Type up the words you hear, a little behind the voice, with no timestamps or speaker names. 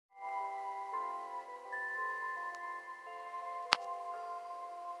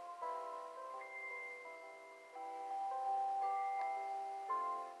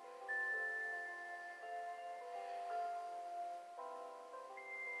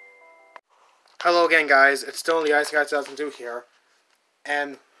Hello again, guys. It's still the Ice Guy 2002 here,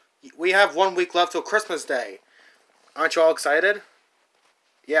 and we have 1 week left till Christmas Day. Aren't you all excited?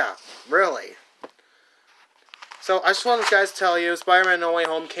 Yeah, really. So I just wanted to guys tell you, Spider-Man No Way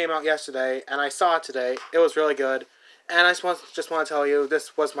Home came out yesterday, and I saw it today. It was really good, and I just want to tell you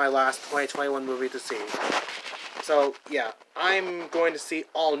this was my last 2021 movie to see. So yeah, I'm going to see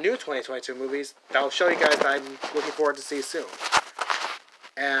all new 2022 movies that will show you guys that I'm looking forward to see soon.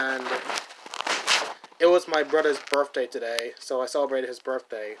 And it was my brother's birthday today, so I celebrated his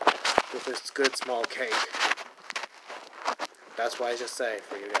birthday with this good small cake. That's what I just say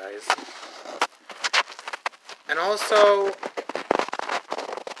for you guys. And also,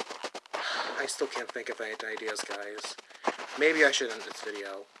 I still can't think of any ideas, guys. Maybe I should end this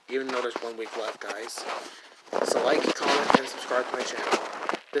video, even though there's 1 week left, guys. So like, comment, and subscribe to my channel.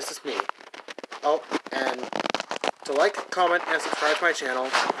 This is me. Oh, and to like, comment, and subscribe to my channel,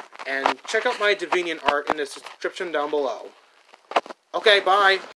 and check out my Deviant art in the description down below. Okay, bye!